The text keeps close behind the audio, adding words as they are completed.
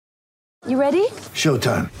You ready?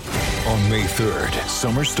 Showtime. On May 3rd,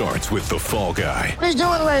 summer starts with The Fall Guy. Let's do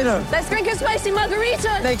it later. Let's drink a spicy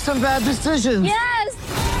margarita. Make some bad decisions. Yes!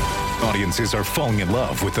 Audiences are falling in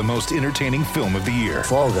love with the most entertaining film of the year.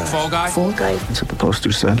 Fall Guy. Fall Guy? Fall Guy. That's what the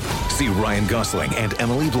poster said. See Ryan Gosling and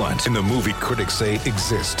Emily Blunt in the movie critics say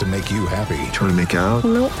exists to make you happy. Trying to make it out?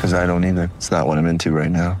 Nope. Because I don't either. It's not what I'm into right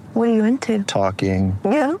now. What are you into? Talking.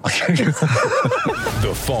 Yeah.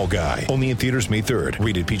 The Fall Guy. Only in theaters May 3rd.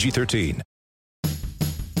 Rated PG-13.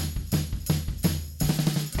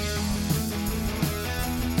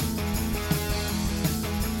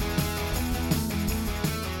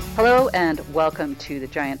 Hello and welcome to the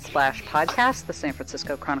Giant Splash Podcast, the San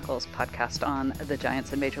Francisco Chronicles podcast on the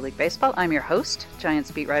Giants and Major League Baseball. I'm your host,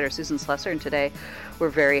 Giants beat writer Susan Slusser, and today we're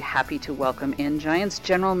very happy to welcome in Giants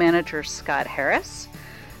General Manager Scott Harris.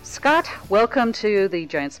 Scott, welcome to the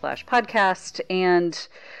Giant Splash Podcast, and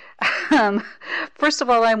first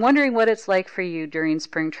of all, I'm wondering what it's like for you during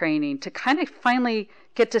spring training to kind of finally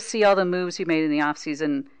get to see all the moves you made in the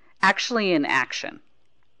offseason actually in action.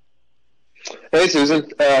 Hey, Susan.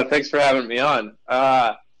 Thanks for having me on.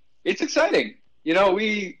 It's exciting. You know,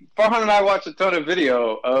 Farhan and I watch a ton of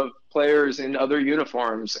video of players in other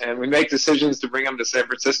uniforms, and we make decisions to bring them to San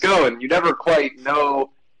Francisco, and you never quite know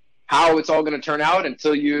how it's all going to turn out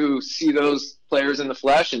until you see those players in the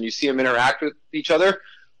flesh and you see them interact with each other.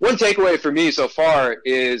 One takeaway for me so far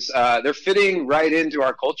is they're fitting right into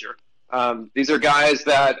our culture. These are guys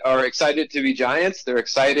that are excited to be Giants. They're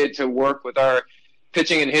excited to work with our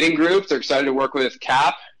pitching and hitting groups. They're excited to work with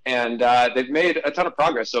Cap, and they've made a ton of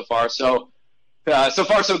progress so far. So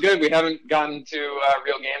far so good. We haven't gotten to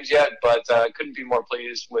real games yet, but couldn't be more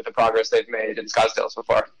pleased with the progress they've made in Scottsdale so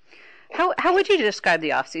far. How would you describe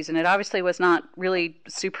the offseason? It obviously was not really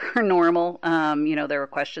super normal. There were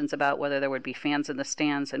questions about whether there would be fans in the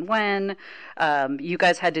stands and when. You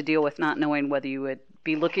guys had to deal with not knowing whether you would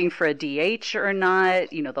be looking for a DH or not,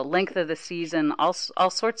 the length of the season, all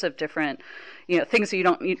sorts of different things that you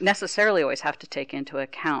don't necessarily always have to take into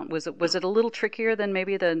account. Was it a little trickier than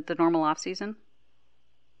maybe the normal off season?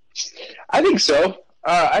 I think so.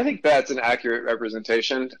 I think that's an accurate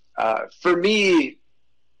representation. For me,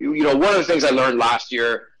 one of the things I learned last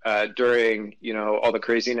year during all the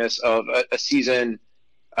craziness of a season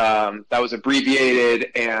that was abbreviated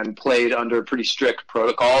and played under pretty strict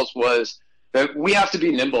protocols was that we have to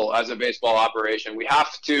be nimble as a baseball operation. We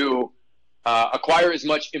have to acquire as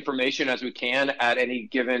much information as we can at any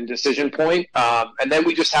given decision point. And then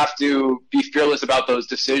we just have to be fearless about those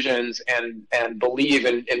decisions and believe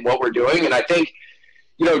in what we're doing. And I think,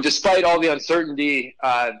 despite all the uncertainty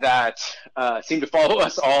that seemed to follow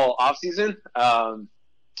us all offseason,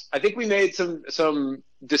 I think we made some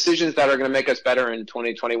decisions that are going to make us better in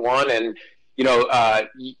 2021. And,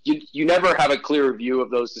 you never have a clear view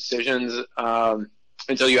of those decisions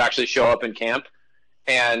until you actually show up in camp.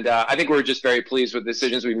 And I think we're just very pleased with the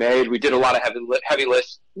decisions we made. We did a lot of heavy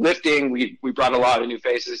lifting. We brought a lot of new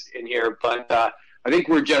faces in here, but I think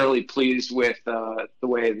we're generally pleased with the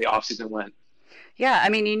way the offseason went. Yeah, I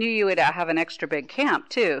mean, you knew you would have an extra big camp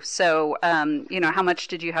too. So, how much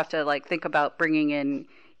did you have to think about bringing in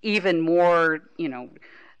even more,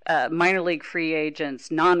 minor league free agents,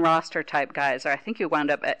 non-roster type guys? Or I think you wound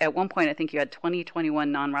up at one point. I think you had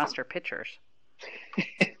 21 non-roster pitchers.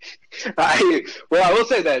 I will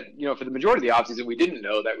say that, for the majority of the offseason, we didn't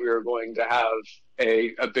know that we were going to have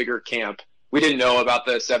a bigger camp. We didn't know about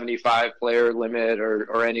the 75 player limit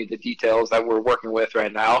or any of the details that we're working with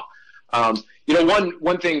right now.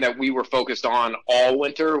 One thing that we were focused on all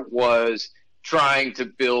winter was trying to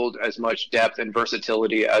build as much depth and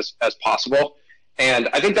versatility as possible. And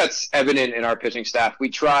I think that's evident in our pitching staff. We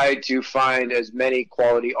tried to find as many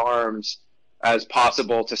quality arms as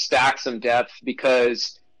possible to stack some depth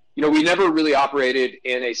because, we never really operated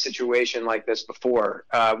in a situation like this before.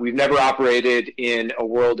 We've never operated in a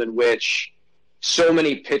world in which so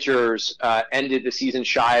many pitchers ended the season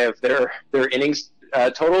shy of their innings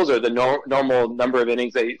totals or the normal number of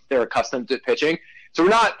innings they're accustomed to pitching. So we're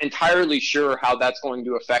not entirely sure how that's going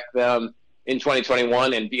to affect them in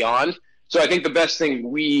 2021 and beyond. So I think the best thing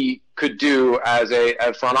we could do as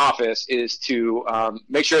a front office is to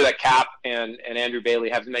make sure that Cap and Andrew Bailey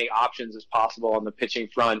have as many options as possible on the pitching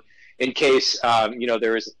front in case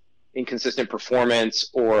there is inconsistent performance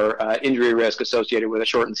or injury risk associated with a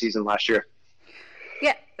shortened season last year.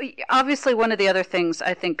 Yeah, obviously one of the other things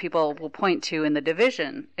I think people will point to in the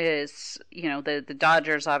division is, the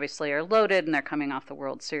Dodgers obviously are loaded and they're coming off the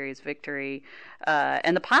World Series victory,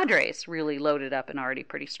 and the Padres really loaded up an already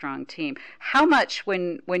pretty strong team. How much,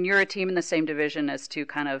 when you're a team in the same division as two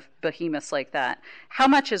kind of behemoths like that, how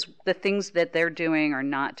much is the things that they're doing or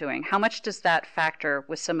not doing, how much does that factor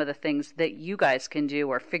with some of the things that you guys can do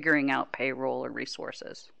or figuring out payroll or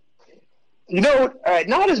resources?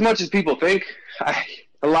 Not as much as people think.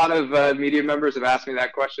 A lot of media members have asked me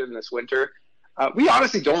that question this winter. We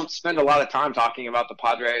honestly don't spend a lot of time talking about the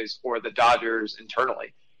Padres or the Dodgers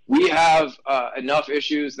internally. We have enough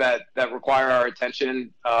issues that require our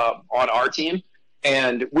attention on our team,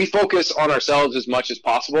 and we focus on ourselves as much as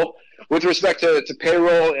possible. With respect to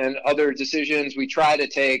payroll and other decisions, we try to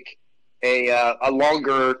take a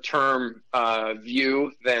longer term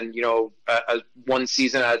view than one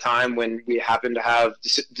season at a time when we happen to have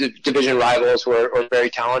division rivals who are very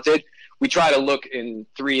talented. We try to look in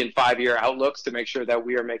 3 and 5 year outlooks to make sure that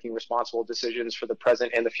we are making responsible decisions for the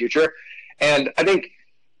present and the future. And I think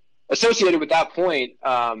associated with that point,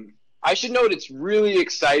 I should note it's really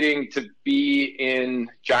exciting to be in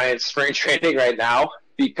Giants spring training right now,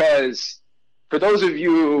 because for those of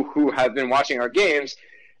you who have been watching our games,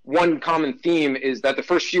 one common theme is that the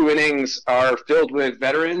first few innings are filled with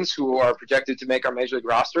veterans who are projected to make our Major League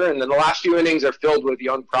roster, and then the last few innings are filled with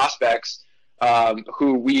young prospects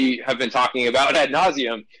who we have been talking about ad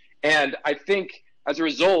nauseum. And I think as a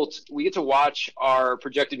result, we get to watch our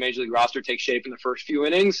projected Major League roster take shape in the first few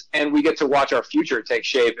innings, and we get to watch our future take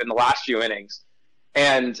shape in the last few innings.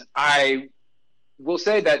 And I will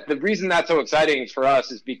say that the reason that's so exciting for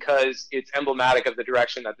us is because it's emblematic of the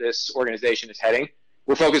direction that this organization is heading.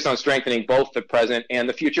 We're focused on strengthening both the present and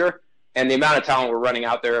the future, and the amount of talent we're running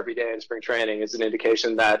out there every day in spring training is an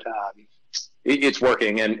indication that it's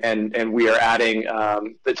working, and we are adding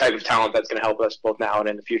the type of talent that's going to help us both now and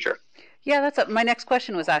in the future. Yeah, my next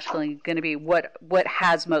question was actually going to be what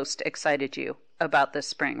has most excited you about this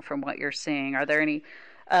spring from what you're seeing? Are there any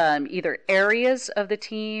either areas of the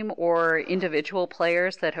team or individual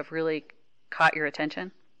players that have really caught your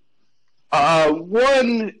attention?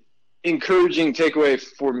 One encouraging takeaway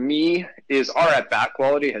for me is our at-bat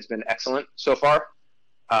quality has been excellent so far.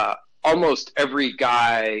 Almost every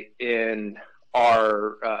guy in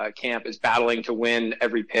our camp is battling to win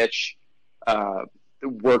every pitch,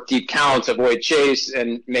 work deep counts, avoid chase,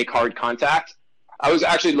 and make hard contact. I was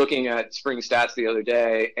actually looking at spring stats the other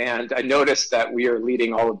day, and I noticed that we are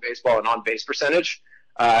leading all of baseball in on-base percentage,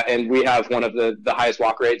 and we have one of the highest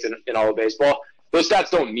walk rates in all of baseball. Those stats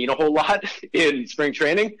don't mean a whole lot in spring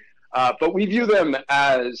training, but we view them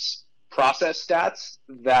as process stats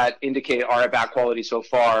that indicate our at-bat quality so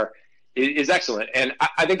far is excellent. And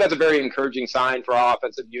I think that's a very encouraging sign for our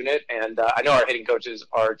offensive unit, and I know our hitting coaches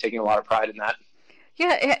are taking a lot of pride in that.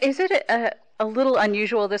 Yeah, is it a little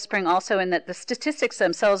unusual this spring also in that the statistics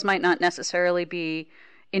themselves might not necessarily be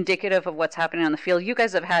indicative of what's happening on the field? You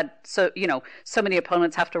guys have had so many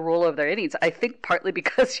opponents have to roll over their innings. I think partly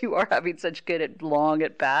because you are having such good long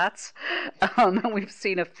at bats. And we've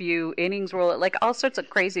seen a few innings roll, like all sorts of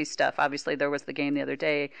crazy stuff. Obviously, there was the game the other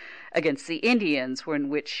day against the Indians, in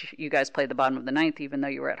which you guys played the bottom of the ninth, even though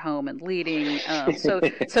you were at home and leading. So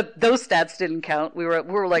those stats didn't count. We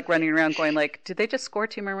were like running around going like, did they just score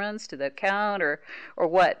 2 more runs? Did that count or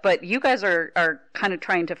what? But you guys are kind of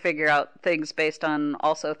trying to figure out things based on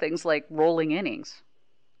also things like rolling innings.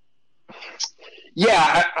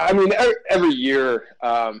 Yeah, I mean, every year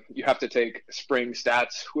you have to take spring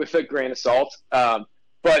stats with a grain of salt.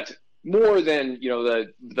 But more than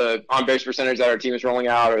the on-base percentage that our team is rolling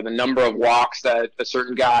out, or the number of walks that a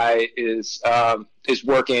certain guy is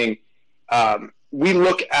working, we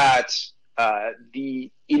look at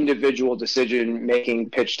the individual decision-making,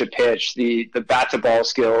 pitch to pitch, the bat-to-ball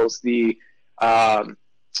skills, the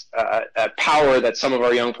power that some of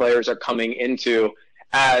our young players are coming into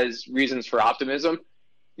as reasons for optimism.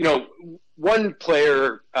 One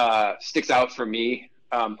player sticks out for me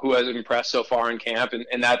who has impressed so far in camp,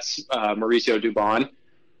 and that's Mauricio Dubon.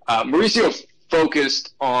 Mauricio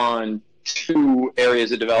focused on 2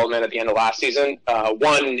 areas of development at the end of last season.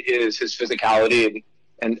 One is his physicality,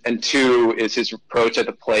 and 2 is his approach at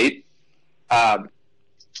the plate.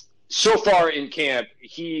 So far in camp,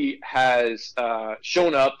 he has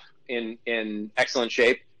shown up in excellent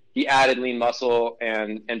shape. He added lean muscle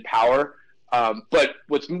and power. But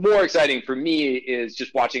what's more exciting for me is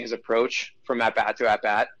just watching his approach from at-bat to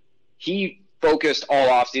at-bat. He focused all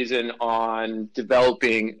offseason on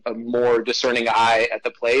developing a more discerning eye at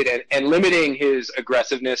the plate and limiting his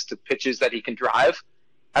aggressiveness to pitches that he can drive,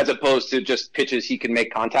 as opposed to just pitches he can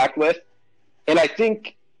make contact with. And I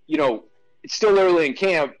think, it's still early in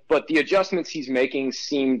camp, but the adjustments he's making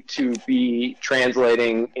seem to be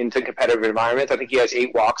translating into competitive environments. I think he has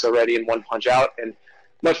 8 walks already and 1 punch out. And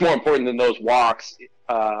much more important than those walks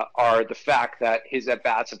are the fact that his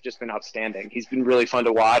at-bats have just been outstanding. He's been really fun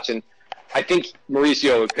to watch. And I think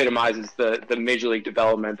Mauricio epitomizes the major league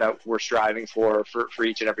development that we're striving for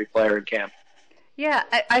each and every player in camp. Yeah,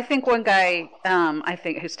 I think one guy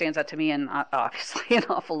who stands out to me, and obviously an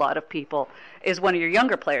awful lot of people, is one of your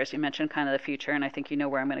younger players. You mentioned kind of the future, and I think you know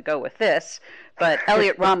where I'm going to go with this. But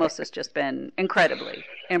Elliot Ramos has just been incredibly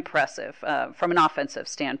impressive from an offensive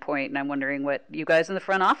standpoint, and I'm wondering what you guys in the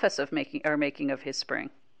front office are making of his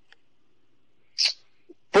spring.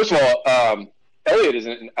 First of all, Elliot is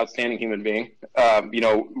an outstanding human being.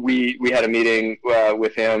 We had a meeting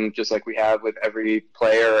with him just like we have with every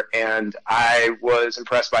player, and I was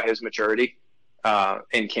impressed by his maturity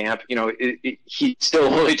in camp. He's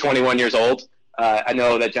still only 21 years old. I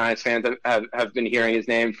know that Giants fans have been hearing his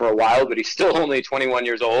name for a while, but he's still only 21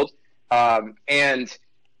 years old. And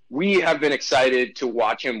we have been excited to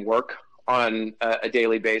watch him work on a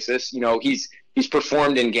daily basis. He's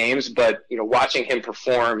performed in games, but watching him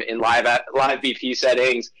perform in live BP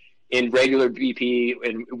settings, in regular BP,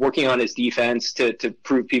 and working on his defense to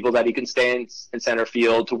prove people that he can stay in center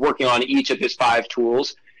field, to working on each of his 5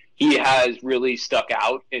 tools, he has really stuck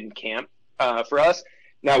out in camp for us.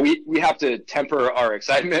 Now we have to temper our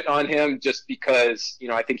excitement on him just because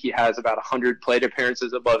I think he has about 100 plate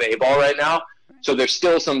appearances above A-ball right now. So there's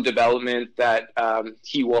still some development that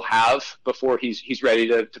he will have before he's ready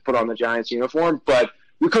to put on the Giants uniform. But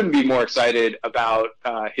we couldn't be more excited about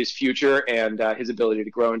his future and his ability to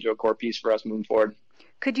grow into a core piece for us moving forward.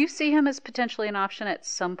 Could you see him as potentially an option at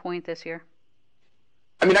some point this year?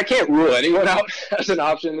 I mean, I can't rule anyone out as an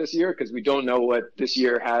option this year because we don't know what this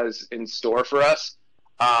year has in store for us.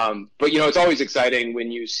 But it's always exciting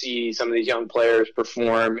when you see some of these young players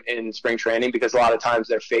perform in spring training because a lot of times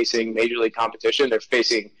they're facing major league competition. They're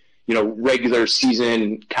facing, regular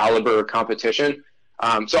season caliber competition.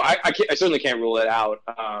 So I certainly can't rule it out.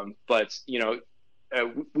 But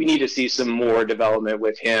we need to see some more development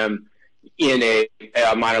with him in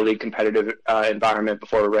a minor league competitive environment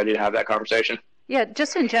before we're ready to have that conversation. Yeah,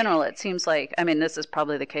 just in general, it seems like, this is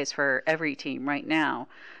probably the case for every team right now.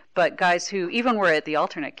 But guys who even were at the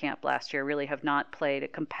alternate camp last year really have not played a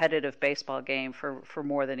competitive baseball game for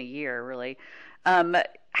more than a year, really.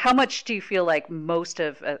 How much do you feel like most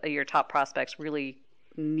of your top prospects really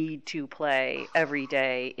need to play every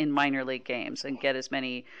day in minor league games and get as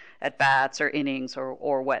many at-bats or innings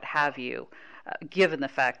or what have you, given the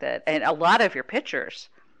fact that, and a lot of your pitchers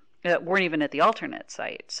weren't even at the alternate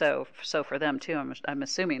site. So for them, too, I'm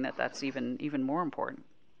assuming that that's even more important.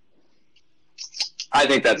 I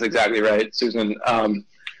think that's exactly right, Susan.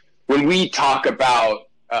 When we talk about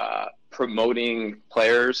promoting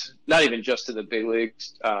players, not even just to the big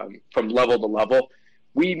leagues, from level to level,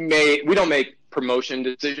 we don't make promotion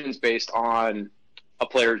decisions based on a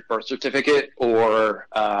player's birth certificate or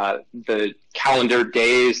the calendar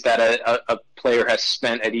days that a player has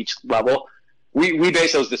spent at each level. We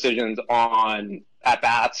base those decisions on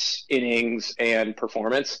at-bats, innings, and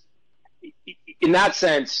performance. In that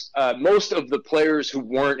sense, most of the players who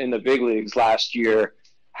weren't in the big leagues last year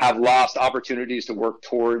have lost opportunities to work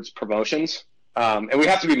towards promotions. And we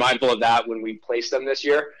have to be mindful of that when we place them this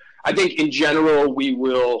year. I think in general, we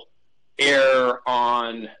will err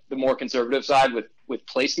on the more conservative side with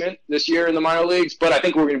placement this year in the minor leagues. But I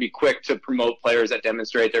think we're going to be quick to promote players that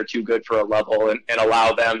demonstrate they're too good for a level and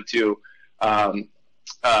allow them to earn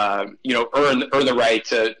the right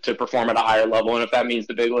to perform at a higher level. And if that means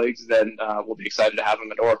the big leagues, then we'll be excited to have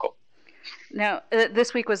them at Oracle. Now,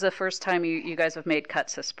 this week was the first time you guys have made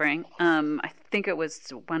cuts this spring. I think it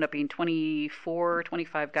wound up being 24,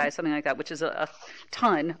 25 guys, something like that, which is a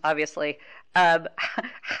ton, obviously.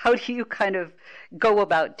 How do you kind of go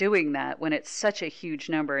about doing that when it's such a huge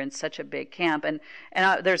number in such a big camp? And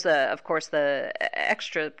there's, of course, the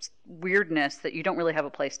extra weirdness that you don't really have a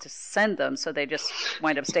place to send them, so they just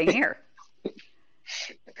wind up staying here.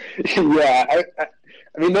 Yeah,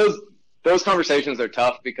 I mean, those conversations are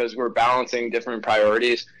tough because we're balancing different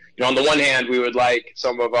priorities. On the one hand, we would like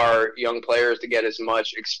some of our young players to get as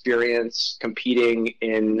much experience competing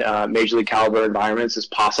in major league caliber environments as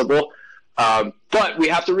possible. But we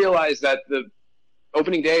have to realize that the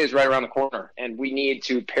opening day is right around the corner, and we need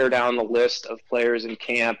to pare down the list of players in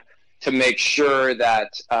camp to make sure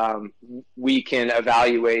that we can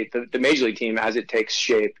evaluate the major league team as it takes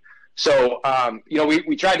shape. So,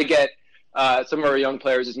 we tried to get some of our young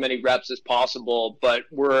players as many reps as possible, but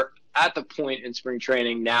we're at the point in spring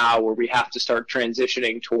training now where we have to start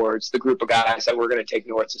transitioning towards the group of guys that we're going to take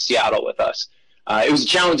north to Seattle with us. It was a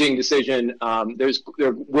challenging decision.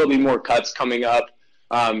 There will be more cuts coming up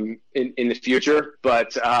in the future,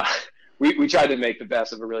 but we tried to make the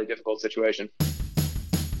best of a really difficult situation.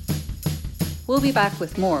 We'll be back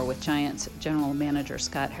with more with Giants General Manager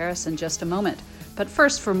Scott Harris in just a moment. But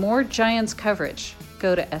first, for more Giants coverage,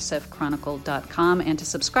 go to sfchronicle.com, and to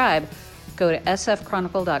subscribe, go to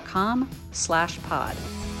sfchronicle.com/pod.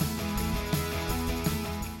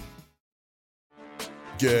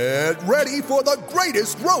 Get ready for the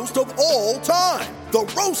greatest roast of all time, the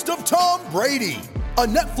Roast of Tom Brady, a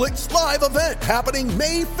Netflix live event happening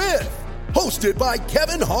May 5th. Hosted by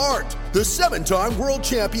Kevin Hart, the 7-time world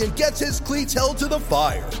champion gets his cleats held to the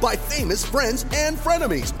fire by famous friends and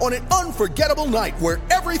frenemies on an unforgettable night where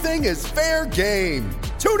everything is fair game.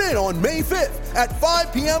 Tune in on May 5th at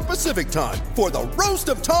 5 p.m. Pacific time for the Roast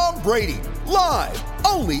of Tom Brady, live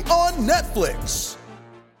only on Netflix.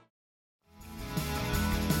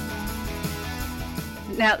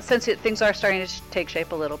 Now, since things are starting to take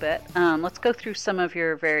shape a little bit, let's go through some of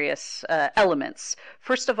your various elements.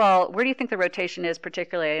 First of all, where do you think the rotation is?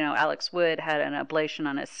 Particularly, Alex Wood had an ablation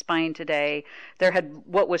on his spine today. There had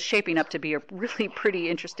what was shaping up to be a really pretty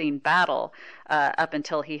interesting battle up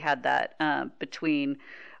until he had that between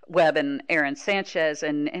Webb and Aaron Sanchez,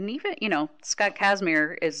 and even Scott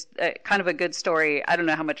Kazmir is kind of a good story. I don't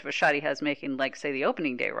know how much of a shot he has making, like, say, the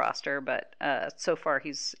opening day roster, but so far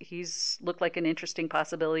he's looked like an interesting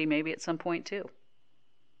possibility, maybe at some point too.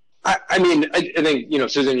 I think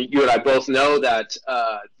Susan, you and I both know that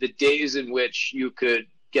the days in which you could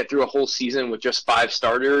get through a whole season with just 5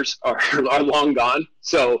 starters are long gone.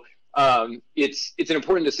 So it's an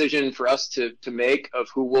important decision for us to make of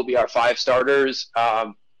who will be our 5 starters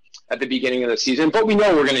at the beginning of the season, but we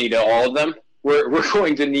know we're going to need all of them. We're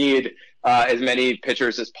going to need as many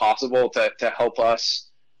pitchers as possible to help us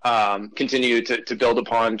continue to build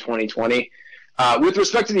upon 2020. With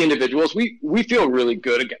respect to the individuals, we feel really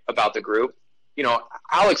good about the group.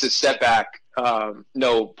 Alex's setback,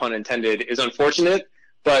 no pun intended, is unfortunate,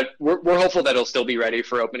 but we're hopeful that he'll still be ready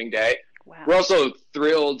for opening day. Wow. We're also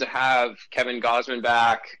thrilled to have Kevin Gausman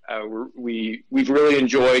back. We've really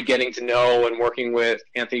enjoyed getting to know and working with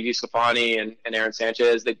Anthony DeSclafani and Aaron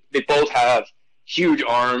Sanchez. They both have huge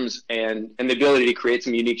arms and the ability to create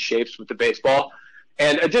some unique shapes with the baseball.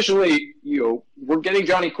 And additionally, we're getting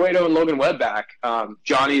Johnny Cueto and Logan Webb back.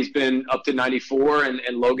 Johnny's been up to 94,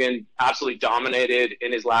 and Logan absolutely dominated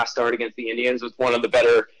in his last start against the Indians with one of the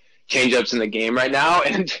better changeups in the game right now.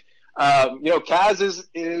 And Kaz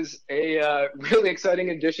is a really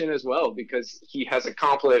exciting addition as well, because he has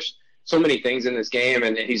accomplished so many things in this game,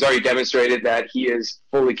 and he's already demonstrated that he is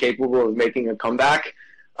fully capable of making a comeback.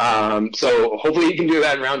 So hopefully he can do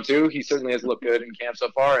that in round 2. He certainly has looked good in camp so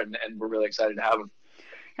far, and we're really excited to have him.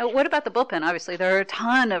 Now, what about the bullpen? Obviously, there are a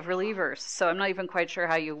ton of relievers, so I'm not even quite sure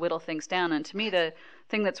how you whittle things down. And to me, the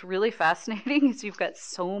thing that's really fascinating is you've got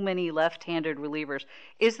so many left-handed relievers.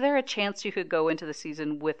 Is there a chance you could go into the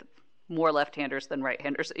season with more left-handers than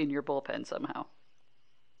right-handers in your bullpen somehow?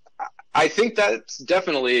 I think that's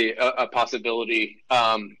definitely a possibility.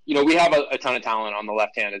 We have a ton of talent on the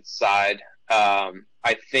left-handed side.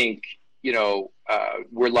 I think,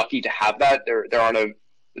 we're lucky to have that. There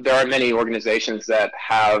aren't many organizations that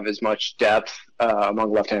have as much depth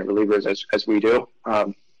among left-handed relievers as we do.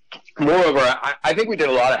 Moreover, I think we did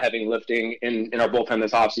a lot of heavy lifting in our bullpen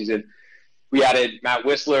this offseason. We added Matt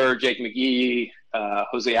Whistler, Jake McGee,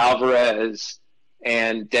 Jose Alvarez,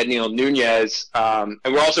 and Dedniel Nunez, and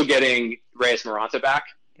we're also getting Reyes Maranta back.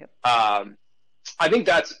 Yep. I think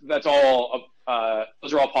that's all.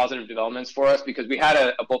 Those are all positive developments for us, because we had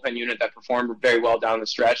a bullpen unit that performed very well down the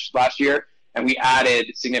stretch last year, and we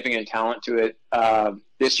added significant talent to it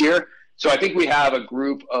this year. So I think we have a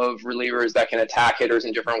group of relievers that can attack hitters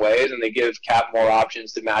in different ways, and they give Cap more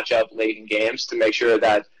options to match up late in games to make sure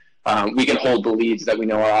that we can hold the leads that we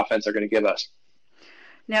know our offense are going to give us.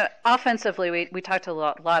 Now, offensively, we talked a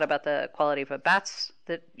lot about the quality of at-bats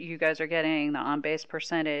that you guys are getting, the on-base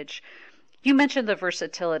percentage. You mentioned the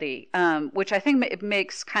versatility, which I think it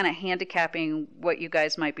makes kind of handicapping what you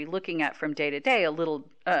guys might be looking at from day to day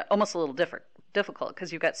almost a little difficult,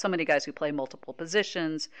 because you've got so many guys who play multiple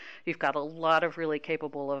positions. You've got a lot of really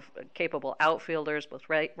capable outfielders, both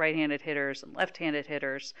right-handed hitters and left-handed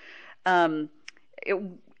hitters.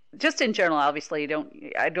 Just in general, obviously,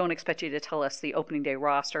 I don't expect you to tell us the opening day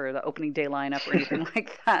roster or the opening day lineup or anything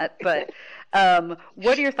like that. But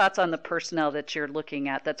what are your thoughts on the personnel that you're looking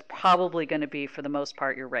at that's probably going to be, for the most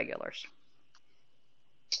part, your regulars?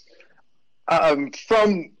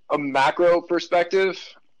 From a macro perspective,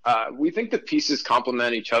 we think the pieces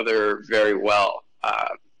complement each other very well.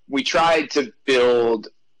 We tried to build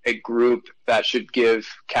a group that should give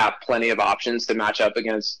Cap plenty of options to match up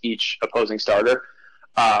against each opposing starter.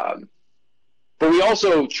 But we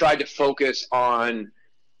also tried to focus on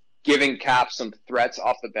giving Cap some threats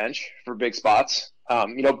off the bench for big spots.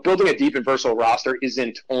 Building a deep and versatile roster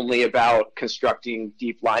isn't only about constructing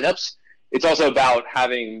deep lineups. It's also about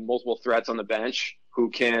having multiple threats on the bench who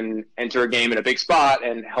can enter a game in a big spot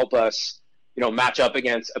and help us, match up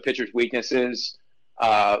against a pitcher's weaknesses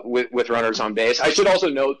with runners on base. I should also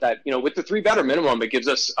note that, with the 3-batter minimum, it gives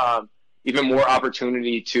us even more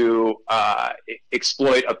opportunity to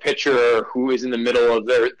exploit a pitcher who is in the middle of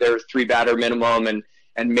their 3-batter minimum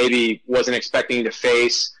and maybe wasn't expecting to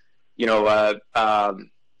face,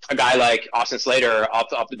 a guy like Austin Slater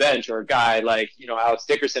off the bench, or a guy like, Alex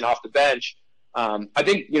Dickerson off the bench. I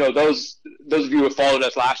think, those of you who followed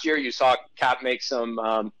us last year, you saw Cap make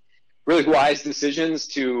some really wise decisions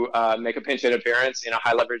to make a pinch hit appearance in a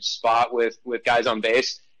high leverage spot with guys on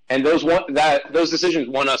base. And those decisions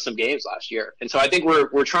won us some games last year. And so I think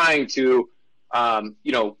we're trying to,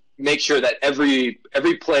 make sure that every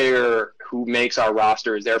player who makes our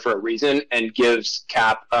roster is there for a reason and gives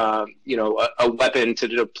Cap, a weapon to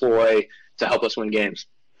deploy to help us win games.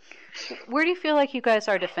 Where do you feel like you guys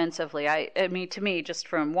are defensively? I mean, to me, just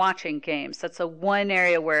from watching games, that's the one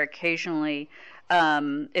area where occasionally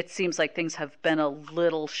it seems like things have been a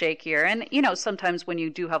little shakier. And, sometimes when you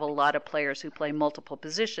do have a lot of players who play multiple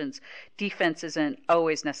positions, defense isn't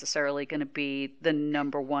always necessarily going to be the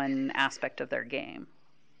number one aspect of their game.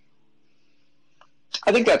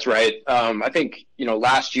 I think that's right. I think,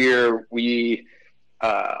 last year we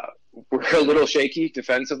were a little shaky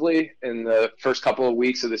defensively in the first couple of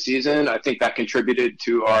weeks of the season. I think that contributed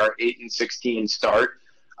to our 8-16 start.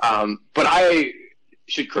 But I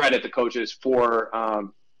should credit the coaches for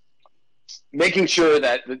making sure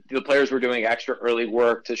that the players were doing extra early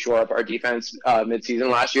work to shore up our defense midseason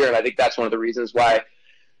last year. And I think that's one of the reasons why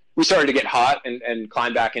we started to get hot and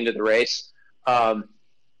climb back into the race.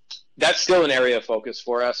 That's still an area of focus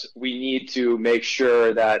for us. We need to make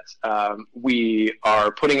sure that we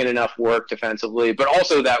are putting in enough work defensively, but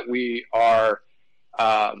also that we are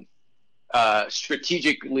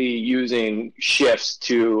strategically using shifts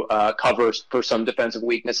to cover for some defensive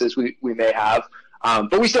weaknesses we may have.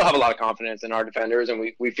 But we still have a lot of confidence in our defenders, and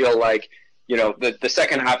we feel like, the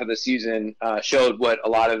second half of the season showed what a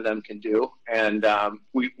lot of them can do, and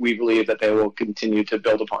we believe that they will continue to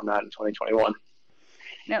build upon that in 2021.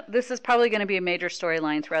 Now, this is probably going to be a major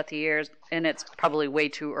storyline throughout the years, and it's probably way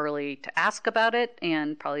too early to ask about it,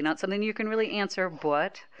 and probably not something you can really answer,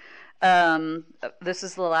 but this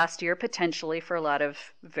is the last year potentially for a lot of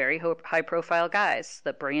very high-profile guys,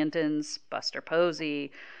 the Brandons, Buster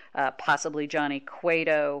Posey, possibly Johnny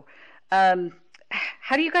Cueto.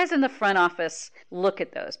 How do you guys in the front office look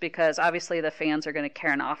at those? Because obviously the fans are going to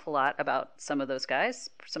care an awful lot about some of those guys,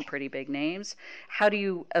 some pretty big names. How do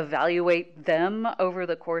you evaluate them over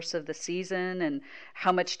the course of the season? And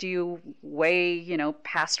how much do you weigh,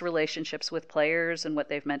 past relationships with players and what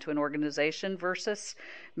they've meant to an organization versus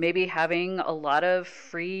maybe having a lot of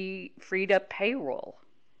freed up payroll?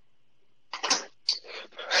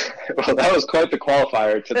 Well, that was quite the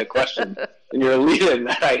qualifier to the question in your lead-in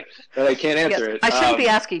that I can't answer it. I shouldn't be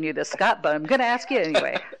asking you this, Scott, but I'm going to ask you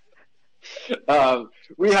anyway.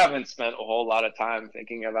 We haven't spent a whole lot of time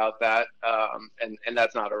thinking about that, and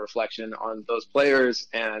that's not a reflection on those players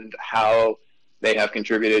and how they have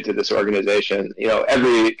contributed to this organization.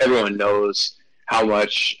 Everyone knows how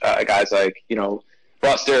much guys like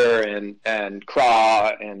Buster and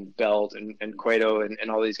Craw and Belt and Cueto and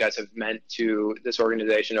all these guys have meant to this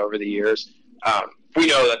organization over the years. We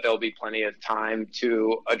know that there'll be plenty of time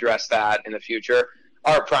to address that in the future.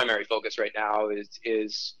 Our primary focus right now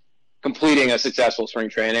is completing a successful spring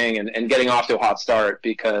training and getting off to a hot start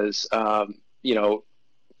because,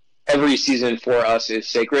 every season for us is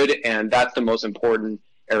sacred, and that's the most important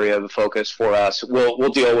area of focus for us. We'll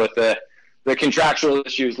deal with the contractual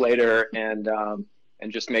issues later and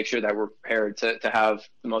just make sure that we're prepared to have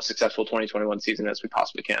the most successful 2021 season as we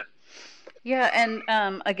possibly can. Yeah, and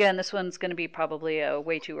again, this one's going to be probably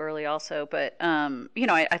way too early also, but,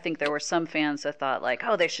 I think there were some fans that thought like,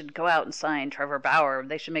 oh, they should go out and sign Trevor Bauer.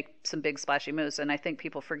 They should make some big splashy moves, and I think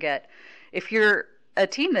people forget if you're a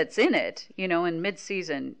team that's in it, in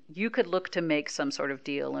mid-season, you could look to make some sort of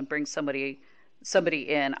deal and bring somebody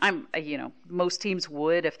in. Most teams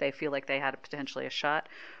would if they feel like they had potentially a shot.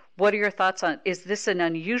 What are your thoughts on, is this an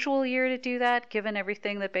unusual year to do that, given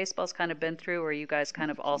everything that baseball's kind of been through, or are you guys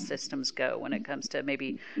kind of all systems go when it comes to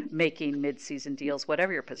maybe making mid-season deals,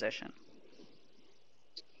 whatever your position?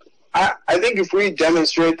 I think if we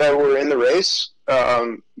demonstrate that we're in the race,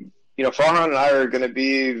 Farhan and I are going to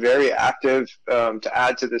be very active to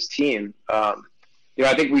add to this team. I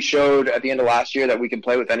think we showed at the end of last year that we can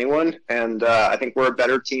play with anyone, and I think we're a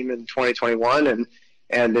better team in 2021.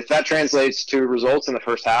 And if that translates to results in the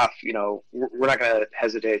first half, we're not going to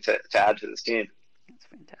hesitate to add to this team. That's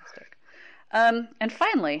fantastic. And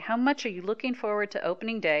finally, how much are you looking forward to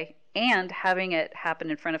opening day and having it happen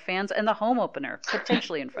in front of fans, and the home opener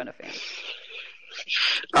potentially in front of fans?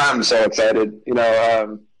 I'm so excited.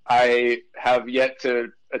 I have yet to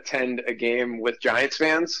attend a game with Giants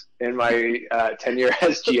fans in my tenure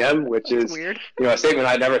as GM, which is weird. A statement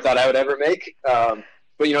I never thought I would ever make. But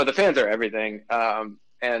the fans are everything,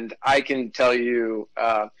 and I can tell you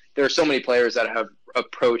there are so many players that have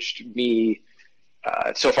approached me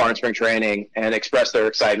so far in spring training and expressed their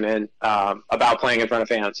excitement about playing in front of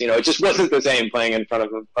fans. It just wasn't the same playing in front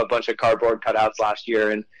of a bunch of cardboard cutouts last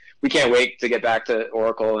year, and we can't wait to get back to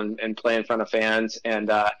Oracle and play in front of fans.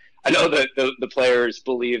 And I know that the players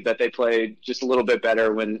believe that they play just a little bit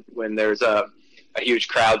better when there's a huge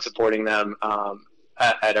crowd supporting them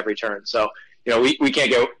at every turn. So we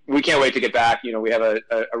can't wait to get back. We have a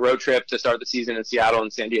road trip to start the season in Seattle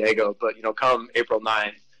and San Diego, but come April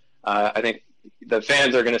 9th, I think the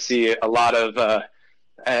fans are going to see a lot of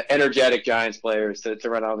energetic Giants players to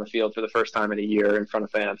run out on the field for the first time in a year in front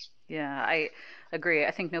of fans. Yeah, I agree.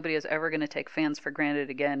 I think nobody is ever going to take fans for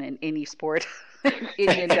granted again in any sport,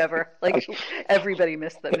 any endeavor. Like, everybody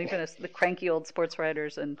missed them, even the cranky old sports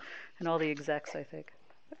writers and all the execs, I think.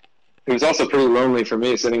 It was also pretty lonely for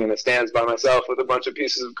me sitting in the stands by myself with a bunch of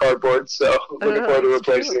pieces of cardboard. So looking forward to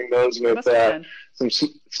replacing those with some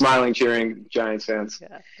smiling, cheering Giants fans.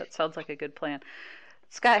 Yeah, that sounds like a good plan.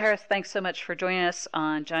 Scott Harris, thanks so much for joining us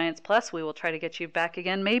on Giants Plus. We will try to get you back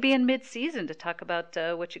again, maybe in mid-season, to talk about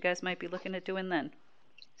what you guys might be looking at doing then.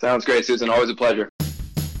 Sounds great, Susan. Always a pleasure.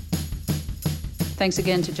 Thanks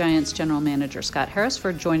again to Giants General Manager Scott Harris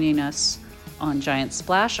for joining us on Giants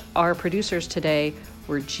Splash. Our producers today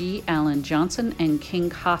were G. Allen Johnson and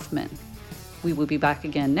King Hoffman. We will be back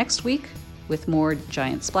again next week with more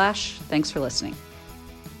Giants Splash. Thanks for listening.